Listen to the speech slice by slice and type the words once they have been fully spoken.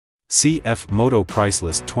CFMOTO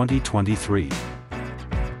Pricelist 2023.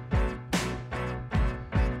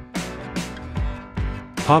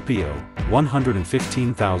 Papio,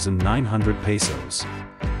 115,900 pesos.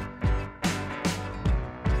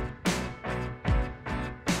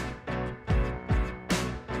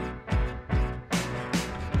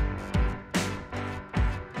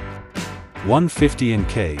 $150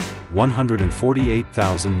 K,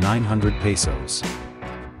 148,900 pesos.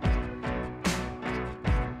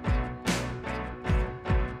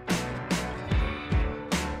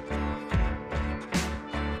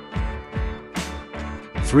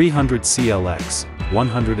 $300 CLX,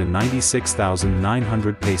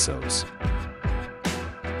 196,900 pesos.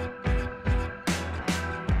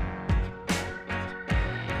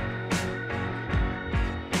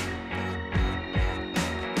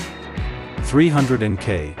 $300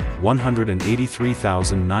 NK,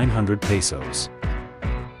 183,900 pesos.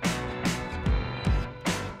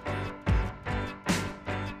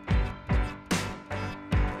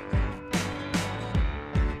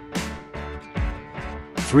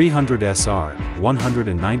 $300 SR,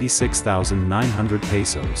 196,900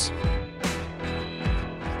 pesos.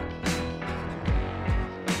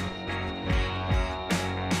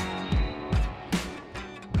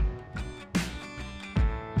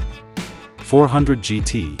 $400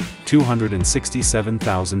 GT,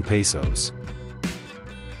 267,000 pesos.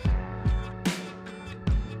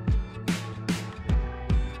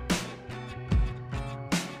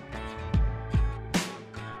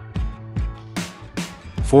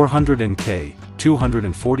 $400 NK,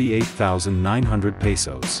 248,900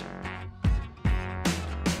 pesos.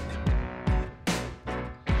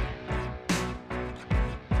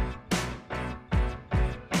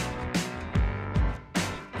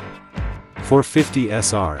 $450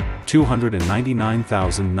 SR,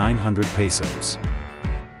 299,900 pesos.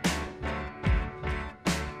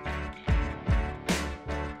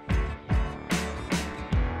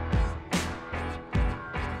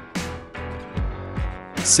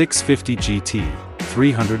 $650 GT,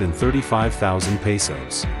 335,000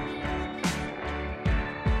 pesos.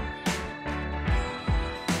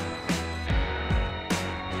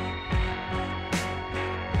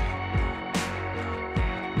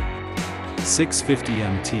 $650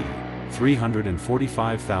 MT,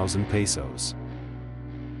 345,000 pesos.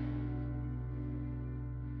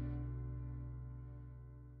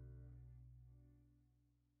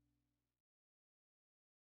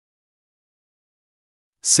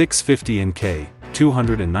 $650 NK,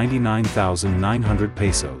 299,900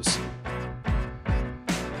 pesos.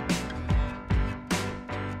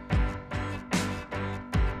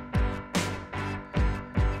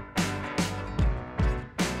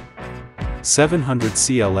 $700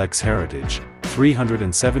 CLX Heritage,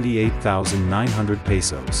 378,900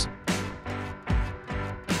 pesos.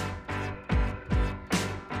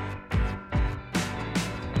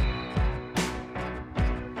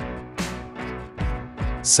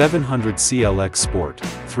 $700 CLX Sport,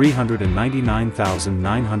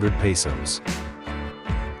 399,900 pesos.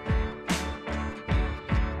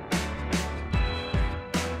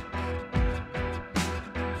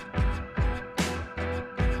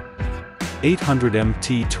 $800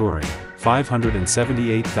 MT Touring,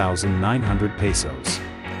 578,900 pesos.